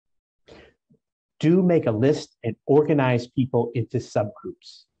Do make a list and organize people into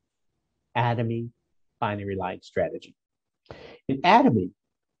subgroups. ATOMY binary line strategy. In ATOMY,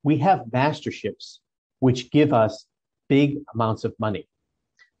 we have masterships which give us big amounts of money.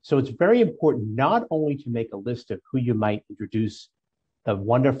 So it's very important not only to make a list of who you might introduce the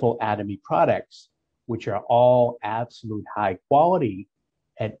wonderful ATOMY products, which are all absolute high quality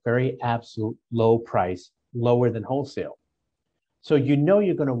at very absolute low price, lower than wholesale. So you know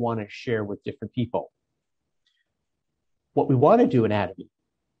you're going to want to share with different people. What we want to do in ATOMY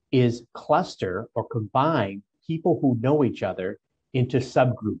is cluster or combine people who know each other into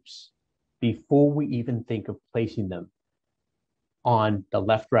subgroups before we even think of placing them on the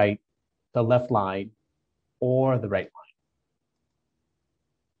left line, or the right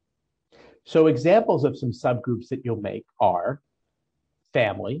line. So examples of some subgroups that you'll make are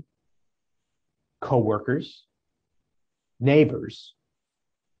family, coworkers, neighbors,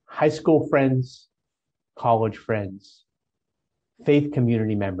 high school friends, college friends, faith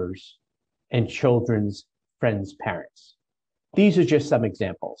community members, and children's friends' parents. These are just some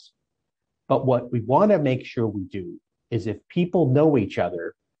examples. But what we want to make sure we do is if people know each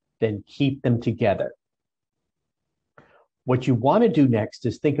other, then keep them together. What you want to do next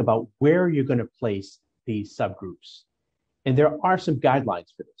is think about where you're going to place these subgroups. And there are some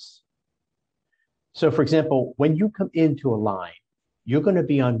guidelines for this. So for example, when you come into a line, you're going to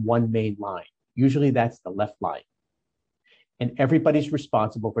be on one main line. Usually that's the left line. And everybody's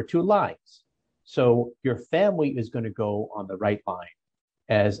responsible for two lines. So your family is going to go on the right line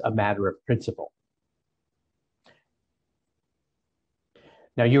as a matter of principle.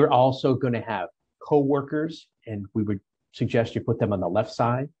 Now you're also going to have coworkers, and we would suggest you put them on the left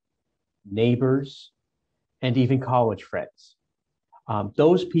side, neighbors, and even college friends.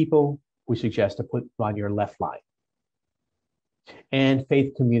 Those people we suggest to put on your left line. And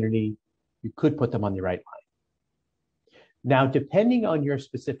faith community, you could put them on the right line. Now, depending on your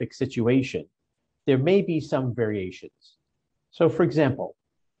specific situation, there may be some variations. So for example,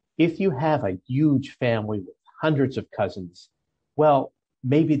 if you have a huge family with hundreds of cousins, well,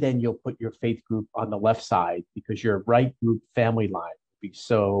 maybe then you'll put your faith group on the left side because your right group family line will be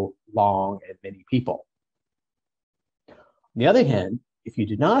so long and many people. On the other hand, if you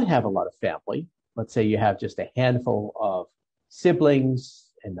do not have a lot of family, let's say you have just a handful of siblings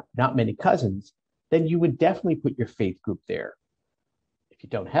and not many cousins, then you would definitely put your faith group there. If you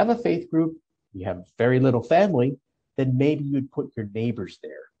don't have a faith group, you have very little family, then maybe you'd put your neighbors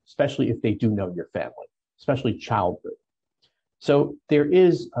there, especially if they do know your family, especially childhood. So there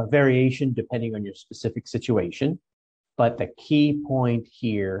is a variation depending on your specific situation, but the key point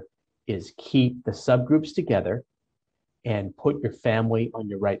here is keep the subgroups together and put your family on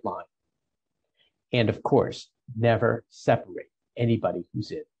your right line. And of course, never separate anybody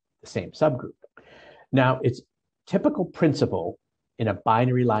who's in the same subgroup. Now, it's typical principle in a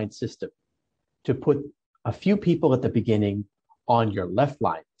binary line system to put a few people at the beginning on your left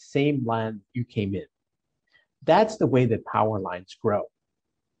line, same line you came in. That's the way that power lines grow.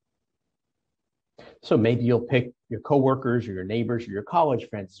 So maybe you'll pick your coworkers or your neighbors or your college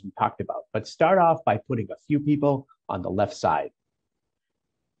friends, as we talked about, but start off by putting a few people on the left side.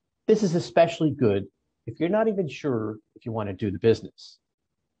 This is especially good if you're not even sure if you want to do the business.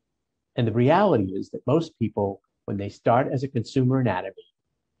 And the reality is that most people, when they start as a consumer in ATOMY,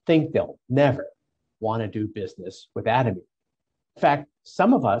 think they'll never want to do business with ATOMY. In fact,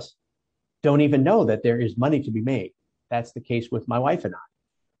 some of us don't even know that there is money to be made. That's the case with my wife and I.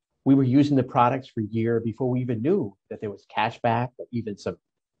 We were using the products for a year before we even knew that there was cash back or even some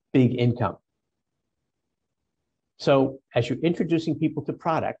big income. So as you're introducing people to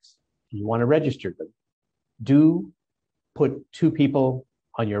products, you want to register them, do put two people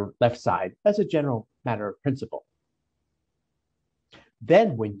on your left side as a general matter of principle.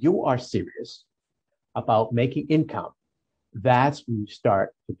 Then when you are serious about making income, that's when you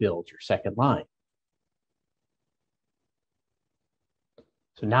start to build your second line.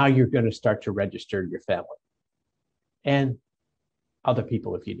 So now you're going to start to register your family and other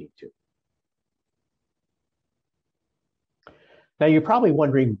people if you need to. Now you're probably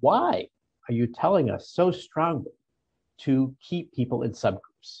wondering, why are you telling us so strongly to keep people in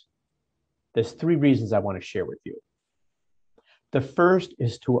subgroups? There's three reasons I want to share with you. The first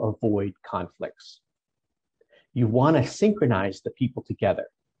is to avoid conflicts. You want to synchronize the people together.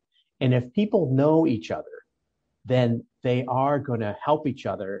 And if people know each other, then they are going to help each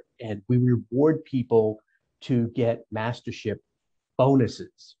other, and we reward people to get mastership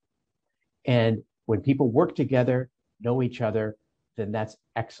bonuses. And when people work together, know each other, then that's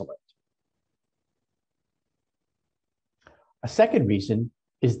excellent. A second reason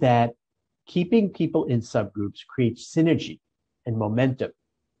is that Keeping people in subgroups creates synergy and momentum.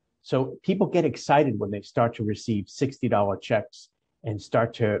 So people get excited when they start to receive $60 checks and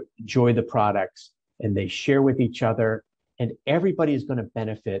start to enjoy the products, and they share with each other, and everybody is going to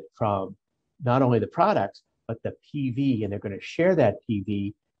benefit from not only the products, but the PV, and they're going to share that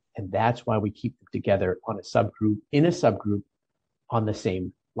PV. And that's why we keep them together on a subgroup, in a subgroup on the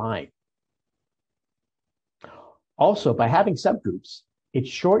same line. Also, by having subgroups, it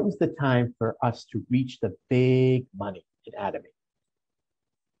shortens the time for us to reach the big money in ATOMY.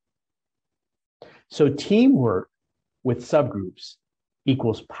 So teamwork with subgroups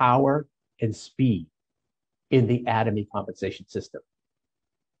equals power and speed in the ATOMY compensation system.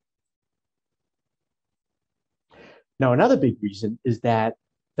 Now, another big reason is that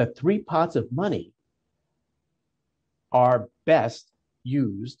the 3 pots of money are best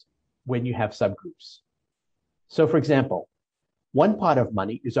used when you have subgroups. So for example, one pot of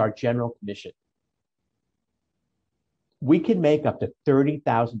money is our general commission. We can make up to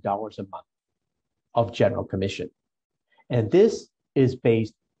 $30,000 a month of general commission. And this is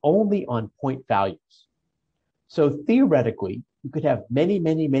based only on point values. So theoretically, you could have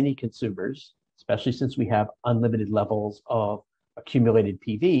many consumers, especially since we have unlimited levels of accumulated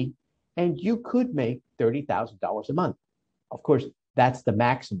PV, and you could make $30,000 a month. Of course, that's the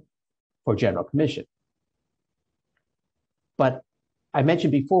maximum for general commission. But I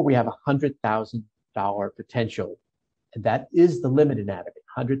mentioned before, we have a $100,000 potential, and that is the limit in ATOMY,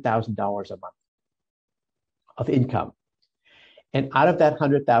 $100,000 a month of income. And out of that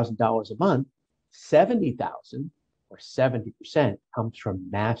 $100,000 a month, 70,000 or 70% comes from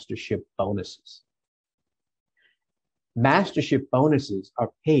mastership bonuses. Mastership bonuses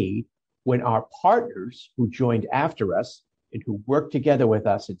are paid when our partners who joined after us and who work together with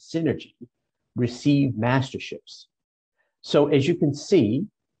us in synergy receive masterships. So as you can see,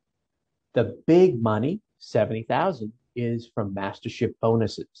 the big money, 70,000, is from mastership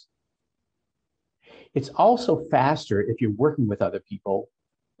bonuses. It's also faster if you're working with other people,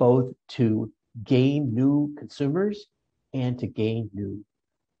 both to gain new consumers and to gain new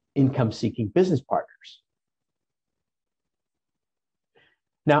income-seeking business partners.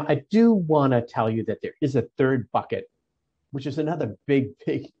 Now, I do want to tell you that there is a third bucket, which is another big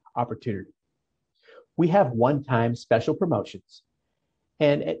opportunity. We have one-time special promotions,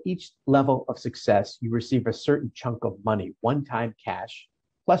 and at each level of success, you receive a certain chunk of money, one-time cash,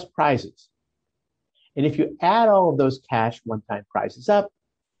 plus prizes. And if you add all of those cash one-time prizes up,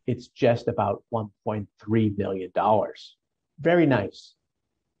 it's just about $1.3 million. Very nice.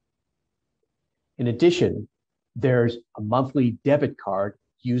 In addition, there's a monthly debit card,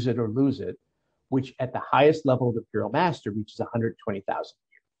 use it or lose it, which at the highest level of Imperial Master reaches $120,000 a year.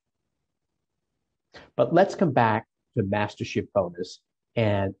 But let's come back to mastership bonus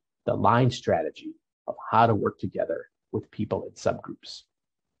and the line strategy of how to work together with people in subgroups.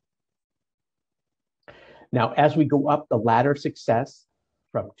 Now, as we go up the ladder of success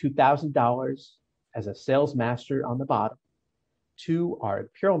from $2,000 as a sales master on the bottom to our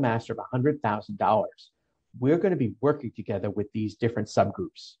Imperial Master of $100,000, we're going to be working together with these different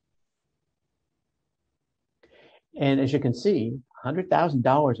subgroups. And as you can see,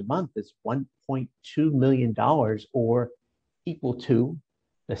 $100,000 a month is $1.2 million, or equal to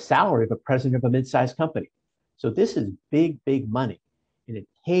the salary of a president of a mid-sized company. So this is big money, and it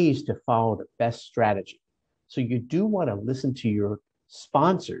pays to follow the best strategy. So you do want to listen to your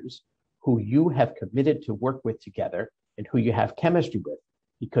sponsors who you have committed to work with together and who you have chemistry with,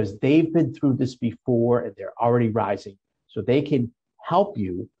 because they've been through this before and they're already rising. So they can help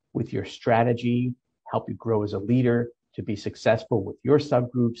you with your strategy, help you grow as a leader to be successful with your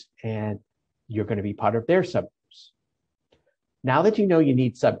subgroups, and you're going to be part of their subgroups. Now that you know you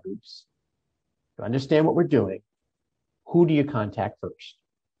need subgroups, to understand what we're doing, who do you contact first?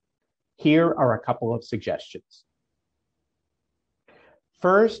 Here are a couple of suggestions.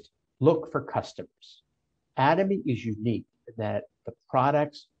 First, look for customers. ATOMY is unique in that the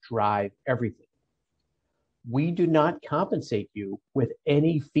products drive everything. We do not compensate you with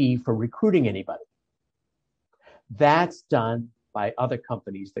any fee for recruiting anybody. That's done by other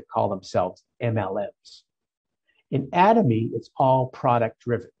companies that call themselves MLMs. In ATOMY, it's all product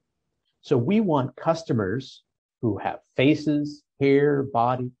driven. So we want customers who have faces, hair,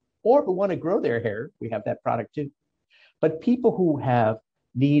 body, or who want to grow their hair. We have that product too. But people who have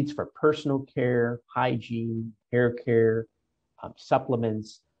needs for personal care, hygiene, hair care,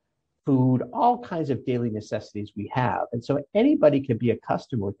 supplements, food, all kinds of daily necessities we have. And so anybody can be a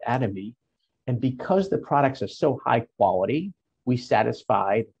customer with ATOMY. And because the products are so high quality, we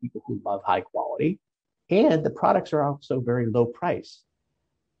satisfy the people who love high quality. And the products are also very low price.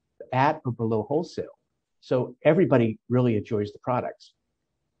 at or below wholesale. So everybody really enjoys the products.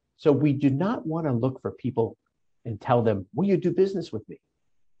 So we do not want to look for people and tell them, will you do business with me?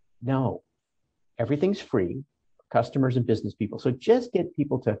 No, everything's free for customers and business people. So just get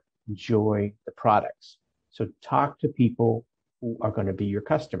people to enjoy the products. So talk to people who are going to be your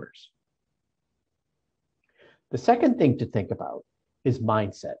customers. The second thing to think about is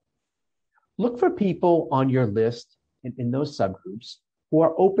mindset. Look for people on your list in those subgroups who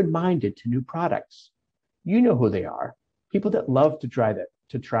are open-minded to new products. You know who they are. People that love to try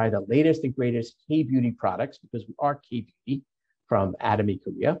the latest and greatest K-beauty products, because we are K-beauty from ATOMY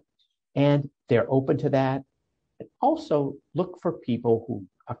Korea, and they're open to that. And also look for people who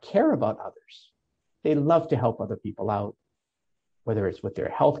care about others. They love to help other people out, whether it's with their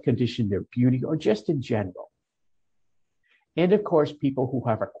health condition, their beauty, or just in general. And of course, people who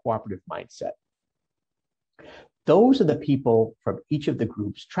have a cooperative mindset. Those are the people from each of the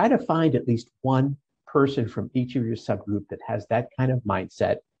groups. Try to find at least one person from each of your subgroup that has that kind of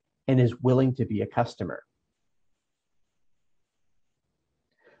mindset and is willing to be a customer.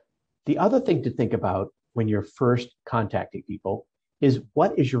 The other thing to think about when you're first contacting people is,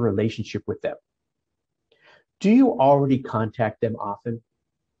 what is your relationship with them? Do you already contact them often?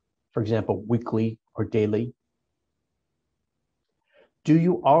 For example, weekly or daily? Do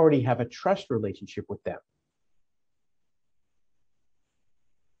you already have a trust relationship with them?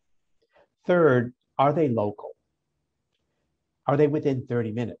 Third, are they local? Are they within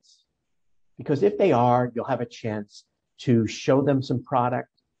 30 minutes? Because if they are, you'll have a chance to show them some product,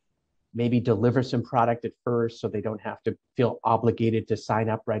 maybe deliver some product at first so they don't have to feel obligated to sign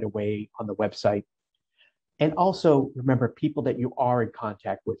up right away on the website. And also remember people that you are in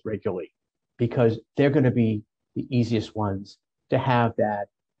contact with regularly, because they're going to be the easiest ones to have that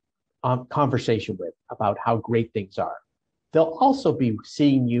conversation with about how great things are. They'll also be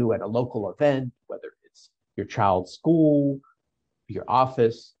seeing you at a local event, whether it's your child's school, your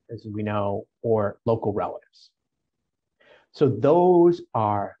office, as we know, or local relatives. So those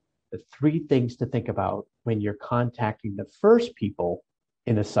are the three things to think about when you're contacting the first people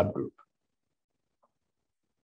in a subgroup.